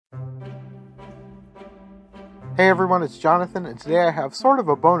Hey everyone, it's Jonathan, and today I have sort of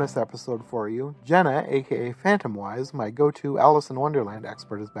a bonus episode for you. Jenna, aka Phantomwise, my go-to Alice in Wonderland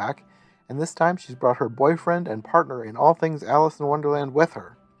expert, is back, and this time she's brought her boyfriend and partner in all things Alice in Wonderland with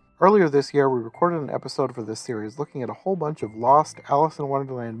her. Earlier this year, we recorded an episode for this series looking at a whole bunch of lost Alice in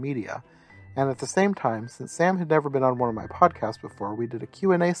Wonderland media, and at the same time, since Sam had never been on one of my podcasts before, we did a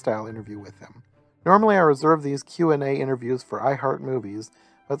Q&A style interview with him. Normally I reserve these Q&A interviews for iHeartMovies,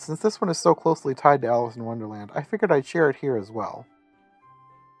 but since this one is so closely tied to Alice in Wonderland, I figured I'd share it here as well.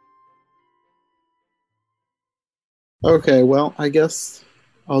 Okay, well, I guess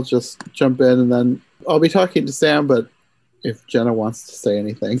I'll just jump in and then I'll be talking to Sam, but if Jenna wants to say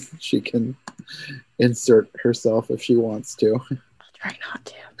anything, she can insert herself if she wants to. I'll try not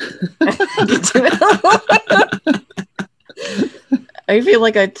to. I feel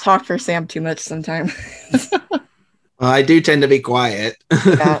like I talk for Sam too much sometimes. Well, I do tend to be quiet.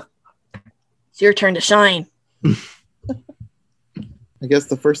 Yeah. It's your turn to shine. I guess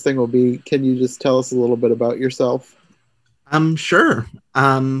the first thing will be, can you just tell us a little bit about yourself? Sure.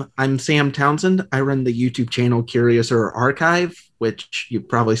 I'm Sam Townsend. I run the YouTube channel Curious Horror Archive, which you've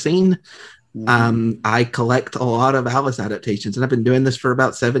probably seen. Mm-hmm. I collect a lot of Alice adaptations, and I've been doing this for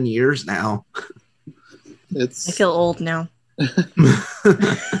about 7 years now. I feel old now.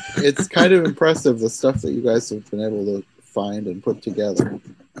 It's kind of impressive, the stuff that you guys have been able to find and put together.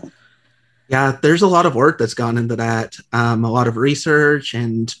 Yeah, there's a lot of work that's gone into that. A lot of research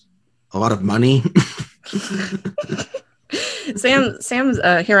and a lot of money. Sam's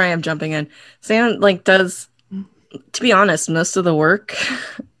here I am jumping in. Sam does, to be honest, most of the work.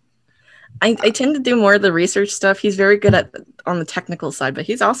 I tend to do more of the research stuff. He's very good on the technical side, but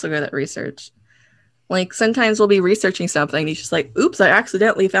he's also good at research. Sometimes we'll be researching something and he's just like, oops, I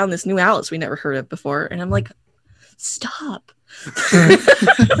accidentally found this new Alice we never heard of before. And I'm like, stop.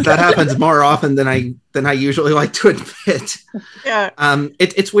 That happens more often than I usually like to admit. Yeah.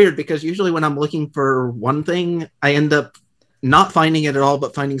 It's weird because usually when I'm looking for one thing, I end up not finding it at all,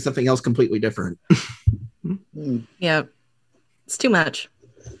 but finding something else completely different. Yeah. It's too much.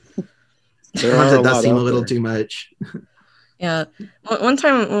 Sometimes it does seem a little too much. Yeah. One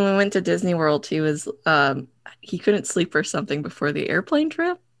time when we went to Disney World, he was he couldn't sleep or something before the airplane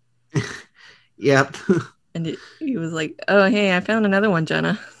trip. Yep. And he was like, "Oh, hey, I found another one,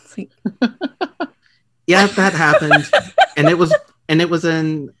 Jenna." It's like, yeah, that happened, and it was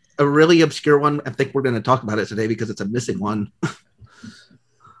in a really obscure one. I think we're going to talk about it today because it's a missing one.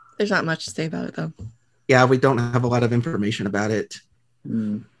 There's not much to say about it, though. Yeah, we don't have a lot of information about it.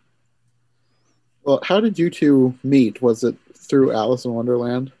 Well, how did you two meet? Was it through Alice in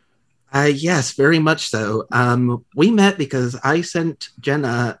Wonderland? Yes, very much so. We met because I sent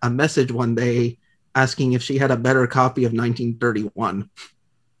Jenna a message one day asking if she had a better copy of 1931.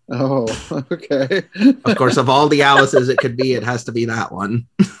 Oh, okay. Of course, of all the Alices it could be, it has to be that one.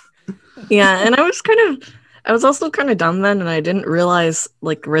 Yeah, and I was also kind of dumb then, and I didn't realize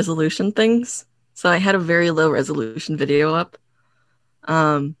resolution things. So I had a very low resolution video up.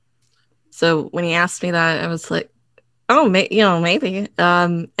 So when he asked me that, I was like, oh, maybe.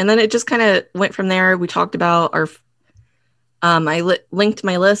 And then it just kind of went from there. We talked about our, I linked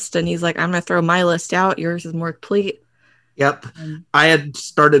my list and he's like, I'm going to throw my list out. Yours is more complete. Yep. I had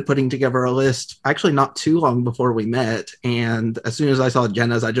started putting together a list actually not too long before we met. And as soon as I saw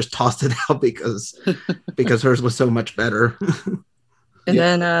Jenna's, I just tossed it out because hers was so much better. And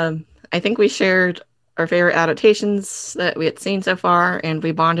then I think we shared our favorite adaptations that we had seen so far, and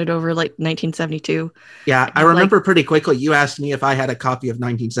we bonded over 1972. Yeah, I remember pretty quickly you asked me if I had a copy of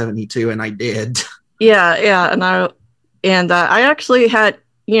 1972, and I did. Yeah, and I actually had,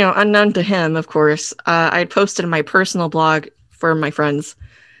 unknown to him, of course, I had posted in my personal blog for my friends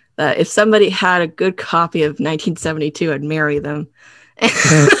that if somebody had a good copy of 1972, I'd marry them.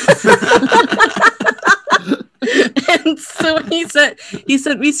 And so he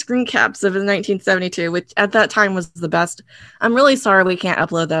sent me screen caps of his 1972, which at that time was the best. I'm really sorry we can't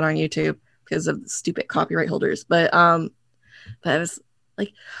upload that on YouTube because of the stupid copyright holders. But I was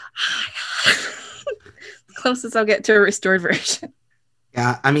like, oh my God. Closest I'll get to a restored version.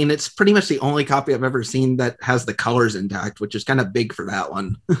 Yeah, I mean, it's pretty much the only copy I've ever seen that has the colors intact, which is kind of big for that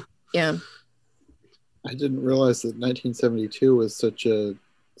one. Yeah. I didn't realize that 1972 was such a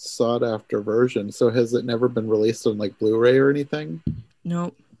sought after version. So has it never been released on Blu-ray or anything?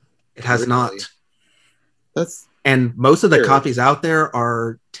 Nope. It has not. And most of the copies out there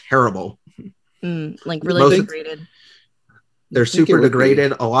are terrible. Really degraded. They're super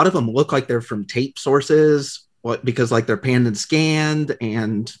degraded. A lot of them look like they're from tape sources because they're panned and scanned,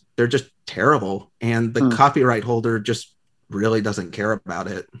 and they're just terrible. And the copyright holder just really doesn't care about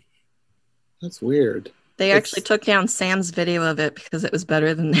it. That's weird. They actually took down Sam's video of it because it was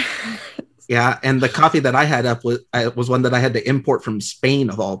better than theirs. Yeah, and the copy that I had up was one that I had to import from Spain,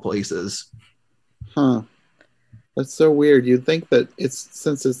 of all places. Huh. That's so weird. You'd think that it's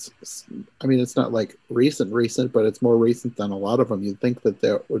not like recent, but it's more recent than a lot of them. You'd think that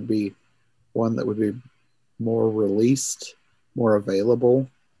there would be one that would be more released, more available.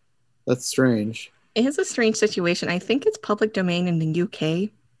 That's strange. It is a strange situation. I think it's public domain in the UK.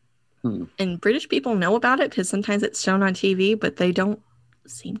 And British people know about it because sometimes it's shown on TV, but they don't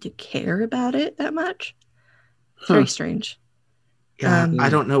seem to care about it that much. It's very strange. Yeah, I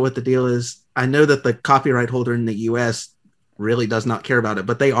don't know what the deal is. I know that the copyright holder in the US really does not care about it,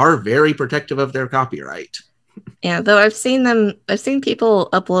 but they are very protective of their copyright. Yeah, though I've seen people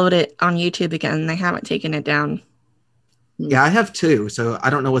upload it on YouTube again, and they haven't taken it down. Yeah, I have too, so I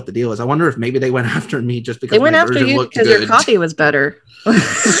don't know what the deal is. I wonder if maybe they went after me just because they went after you because your copy was better.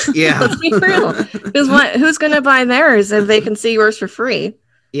 Yeah. Let's be real. Who's going to buy theirs if they can see yours for free?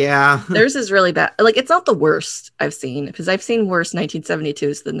 Yeah. Theirs is really bad. Like, it's not the worst I've seen, because I've seen worse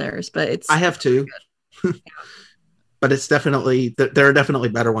 1972s than theirs, but it's... I have too. But it's definitely... There are definitely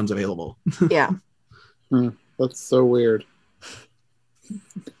better ones available. Yeah. That's so weird.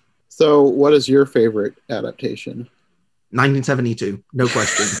 So, what is your favorite adaptation? 1972, no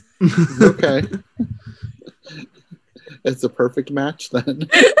question. Okay. It's a perfect match then.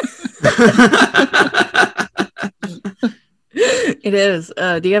 It is.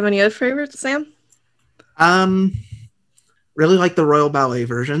 Do you have any other favorites, Sam? Really like the Royal Ballet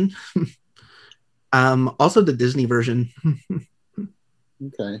version. Also the Disney version.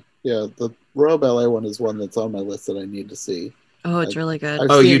 Okay. Yeah, the Royal Ballet one is one that's on my list that I need to see. Oh, it's really good.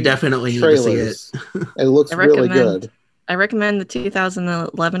 You definitely need to see it. It looks really good. I recommend the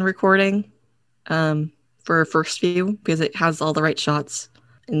 2011 recording for first view because it has all the right shots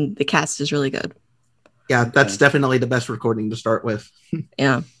and the cast is really good. Yeah, that's definitely the best recording to start with.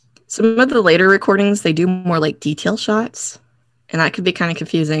 Yeah. Some of the later recordings, they do more like detail shots, and that could be kind of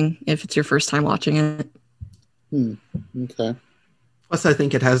confusing if it's your first time watching it. Okay. Plus, I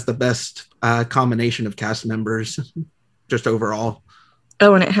think it has the best combination of cast members, just overall.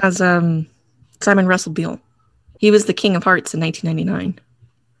 Oh, and it has Simon Russell Beale. He was the King of Hearts in 1999.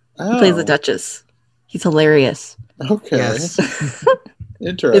 He plays the Duchess. He's hilarious. Okay. Yes.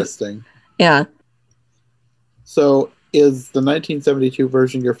 Interesting. Yeah. So, is the 1972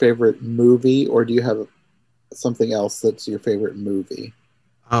 version your favorite movie, or do you have something else that's your favorite movie?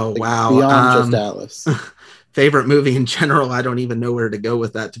 Oh, wow. Beyond just Alice. Favorite movie in general, I don't even know where to go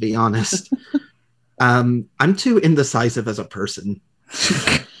with that, to be honest. I'm too indecisive as a person.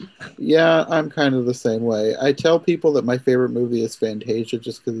 Yeah, I'm kind of the same way. I tell people that my favorite movie is Fantasia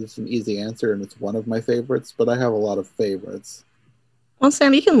just because it's an easy answer and it's one of my favorites, but I have a lot of favorites. Well,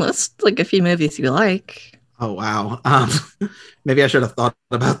 Sam, you can list like a few movies you like. Oh, wow. Maybe I should have thought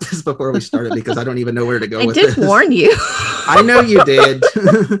about this before we started because I don't even know where to go with this. I did warn you. I know you did.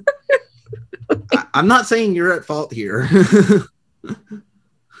 I'm not saying you're at fault here.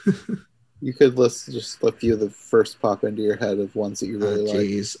 You could list just a few that first pop into your head of ones that you really like.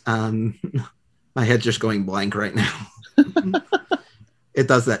 Jeez. My head's just going blank right now. It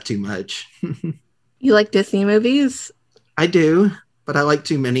does that too much. You like Disney movies? I do, but I like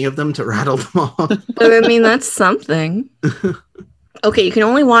too many of them to rattle them off. But I mean, that's something. Okay, you can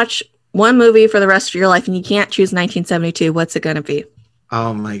only watch one movie for the rest of your life, and you can't choose 1972. What's it going to be?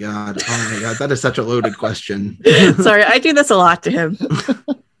 Oh my god. That is such a loaded question. Sorry, I do this a lot to him.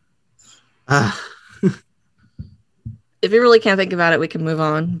 If you really can't think about it, we can move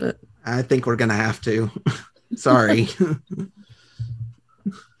on. But I think we're gonna have to. Sorry.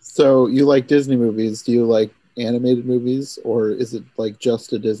 So you like Disney movies? Do you like animated movies, or is it like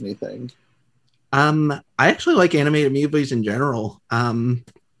just a Disney thing? I actually like animated movies in general.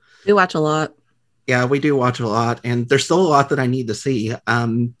 we watch a lot. Yeah, we do watch a lot, and there's still a lot that I need to see.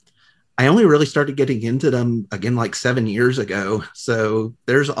 I only really started getting into them again like 7 years ago, so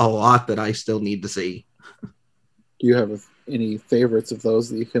there's a lot that I still need to see. Do you have any favorites of those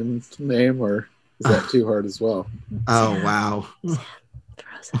that you can name, or is that too hard as well? Oh, wow.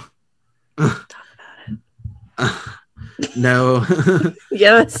 Frozen. Talk about it. No.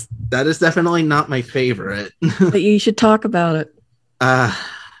 Yes. That is definitely not my favorite. But you should talk about it.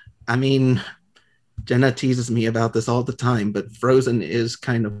 I mean, Jenna teases me about this all the time, but Frozen is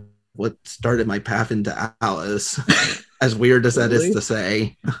kind of what started my path into Alice. As weird as that is to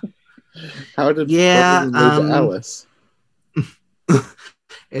say. How did Frozen lead to Alice?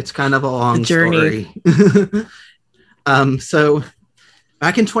 It's kind of a long journey. story. So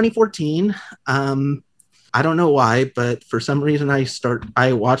back in 2014, I don't know why, but for some reason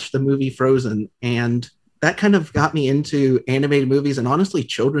I watched the movie Frozen, and that kind of got me into animated movies and honestly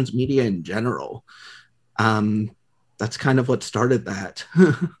children's media in general. That's kind of what started that.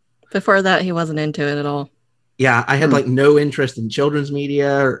 Before that, he wasn't into it at all. Yeah, I had like no interest in children's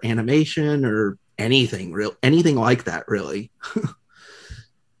media or animation or anything like that, really.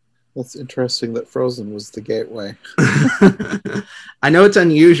 That's interesting that Frozen was the gateway. I know it's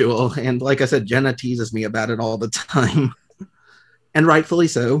unusual, and like I said, Jenna teases me about it all the time, and rightfully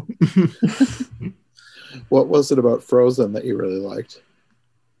so. What was it about Frozen that you really liked?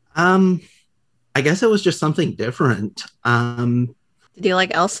 I guess it was just something different. Did you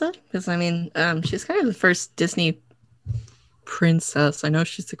like Elsa? Because I mean, she's kind of the first Disney princess. I know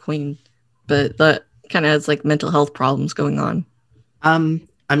she's the queen, but that kind of has like mental health problems going on.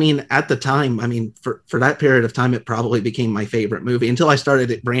 I mean, at the time, I mean, for that period of time, it probably became my favorite movie until I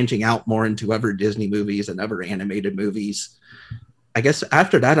started branching out more into other Disney movies and other animated movies. I guess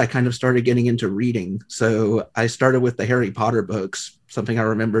after that, I kind of started getting into reading. So I started with the Harry Potter books, something I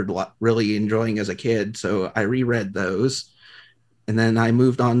remembered really enjoying as a kid. So I reread those. And then I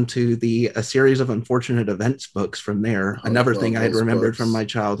moved on to A Series of Unfortunate Events books from there. Another thing I had remembered from my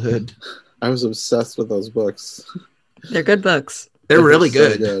childhood. I was obsessed with those books. They're good books. They're really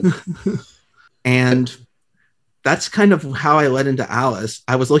good. So good. And that's kind of how I led into Alice.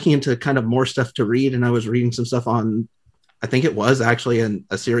 I was looking into kind of more stuff to read, and I was reading some stuff on, I think it was actually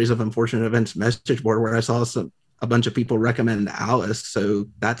A Series of Unfortunate Events message board where I saw a bunch of people recommend Alice. So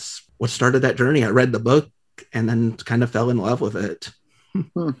that's what started that journey. I read the book and then kind of fell in love with it.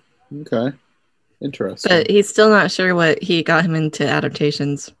 Okay. Interesting. But he's still not sure what he got him into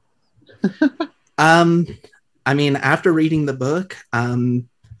adaptations. I mean, after reading the book,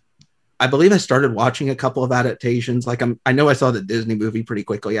 I believe I started watching a couple of adaptations. Like I know I saw the Disney movie pretty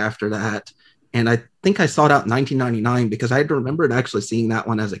quickly after that. And I think I saw it out in 1999 because I had remembered actually seeing that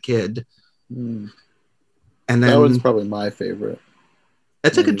one as a kid. And then that was probably my favorite.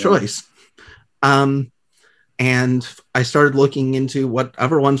 It's a good choice. And I started looking into what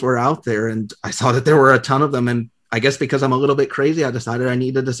other ones were out there, and I saw that there were a ton of them. And I guess because I'm a little bit crazy, I decided I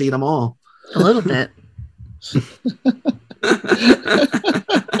needed to see them all. A little bit.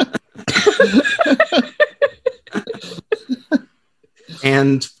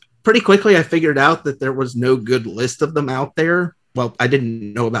 And pretty quickly, I figured out that there was no good list of them out there. Well, I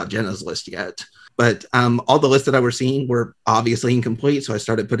didn't know about Jenna's list yet, but all the lists that I were seeing were obviously incomplete. So I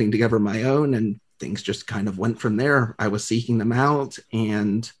started putting together my own, and things just kind of went from there. I was seeking them out,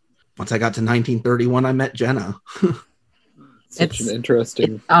 and once I got to 1931, I met Jenna. Such an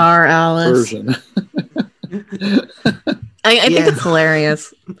interesting our Alice version. I think it's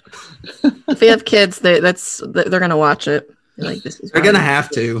hilarious. If you have kids, they're gonna watch it. They're gonna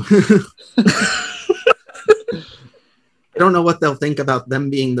have to. I don't know what they'll think about them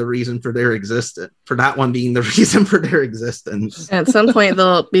being the reason for their existence, for that one being the reason for their existence. At some point,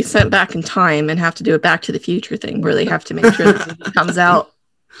 they'll be sent back in time and have to do a Back to the Future thing where they have to make sure that it comes out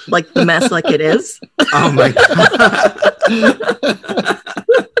like the mess like it is. Oh my god.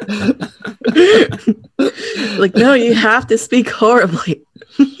 Like, no, you have to speak horribly.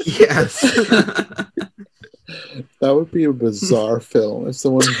 Yes. That would be a bizarre film if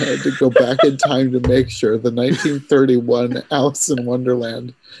someone had to go back in time to make sure the 1931 Alice in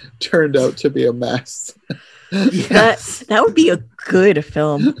Wonderland turned out to be a mess. Yes. That would be a good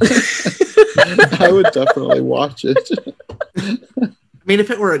film. I would definitely watch it. I mean,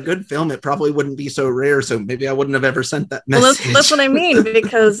 if it were a good film, it probably wouldn't be so rare. So maybe I wouldn't have ever sent that message. Well, that's what I mean.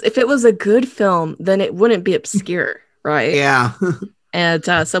 Because if it was a good film, then it wouldn't be obscure, right? Yeah. And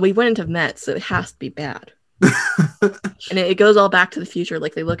so we wouldn't have met. So it has to be bad. And it goes all Back to the Future.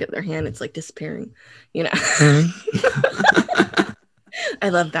 Like they look at their hand, it's like disappearing. You know. I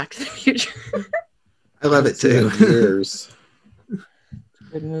love Back to the Future. I love it too. Years.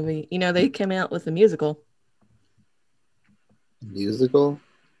 Good movie. You know, they came out with a musical. Musical?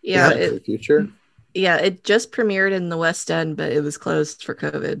 Yeah, Back to the Future? Yeah, it just premiered in the West End, but it was closed for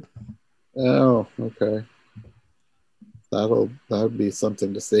COVID. Oh, okay. That would be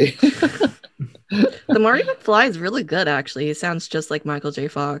something to see. The Marty McFly is really good, actually. He sounds just like Michael J.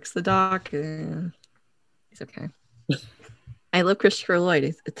 Fox. The Doc, he's okay. I love Christopher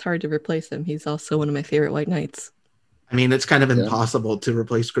Lloyd. It's hard to replace him. He's also one of my favorite White Knights. I mean, it's kind of impossible to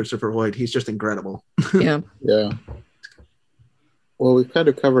replace Christopher Lloyd. He's just incredible. Yeah. Yeah. Well, we've kind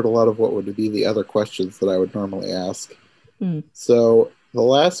of covered a lot of what would be the other questions that I would normally ask. So the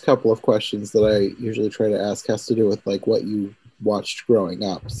last couple of questions that I usually try to ask has to do with like what you watched growing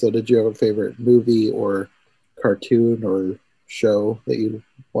up. So did you have a favorite movie or cartoon or show that you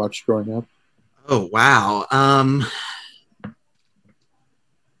watched growing up? Oh, wow.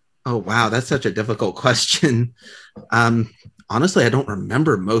 Oh, wow. That's such a difficult question. Honestly, I don't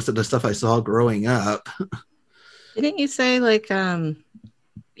remember most of the stuff I saw growing up. Didn't you say like you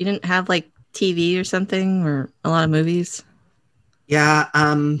didn't have like TV or something or a lot of movies? Yeah.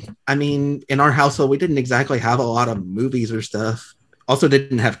 I mean, in our household, we didn't exactly have a lot of movies or stuff. Also,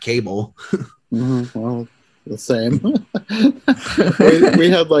 didn't have cable. Well, the same. we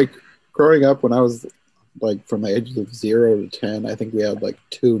had like growing up when I was like from the ages of 0 to 10. I think we had like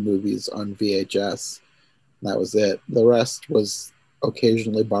 2 movies on VHS. That was it. The rest was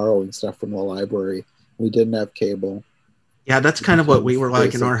occasionally borrowing stuff from the library. We didn't have cable. Yeah, that's kind of what we were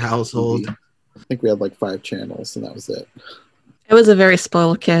like in our household. TV. I think we had like 5 channels, and that was it. I was a very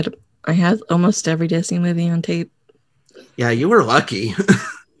spoiled kid. I had almost every Disney movie on tape. Yeah, you were lucky.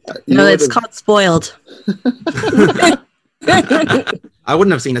 No, it's called spoiled. I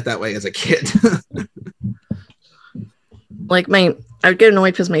wouldn't have seen it that way as a kid. Like I would get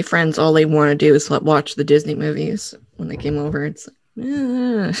annoyed because my friends, all they want to do is watch the Disney movies when they came over. It's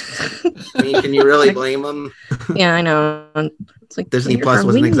like, I mean, can you really blame them? Yeah, I know. It's like Disney Plus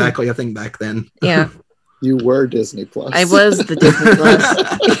wasn't exactly a thing back then. Yeah. You were Disney Plus. I was the Disney Plus.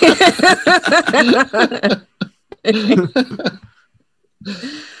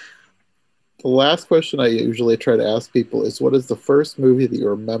 The last question I usually try to ask people is, what is the first movie that you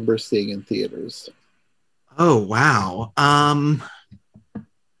remember seeing in theaters? Oh, wow. I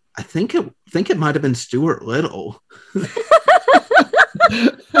think it might have been Stuart Little.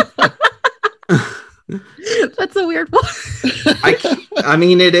 That's a weird one. I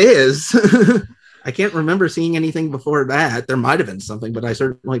mean, it is. I can't remember seeing anything before that. There might have been something, but I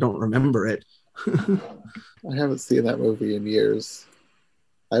certainly don't remember it. I haven't seen that movie in years.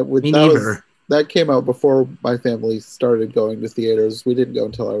 Me neither. That came out before my family started going to theaters. We didn't go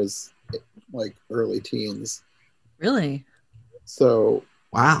until I was like early teens. Really? So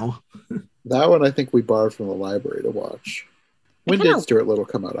wow. That one I think we borrowed from the library to watch. When did Stuart Little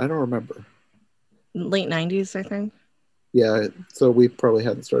come out? I don't remember. Late 90s, I think. Yeah, so we probably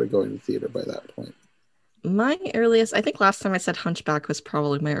hadn't started going to theater by that point. My earliest, I think last time I said Hunchback was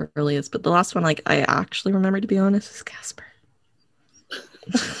probably my earliest, but the last one like I actually remember, to be honest, is Casper.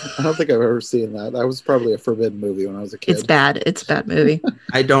 I don't think I've ever seen that. That was probably a forbidden movie when I was a kid. It's bad. It's a bad movie.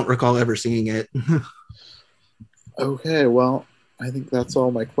 I don't recall ever seeing it. Okay, well, I think that's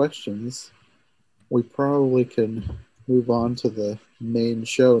all my questions. We probably can move on to the main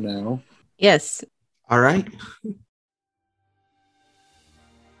show now. Yes. All right.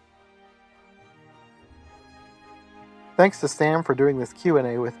 Thanks to Sam for doing this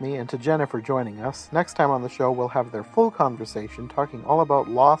Q&A with me and to Jenna for joining us. Next time on the show, we'll have their full conversation talking all about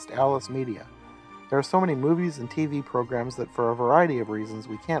Lost Alice Media. There are so many movies and TV programs that for a variety of reasons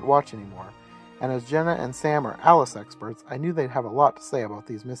we can't watch anymore. And as Jenna and Sam are Alice experts, I knew they'd have a lot to say about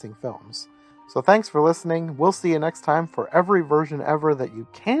these missing films. So thanks for listening. We'll see you next time for every version ever that you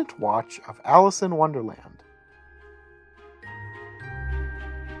can't watch of Alice in Wonderland.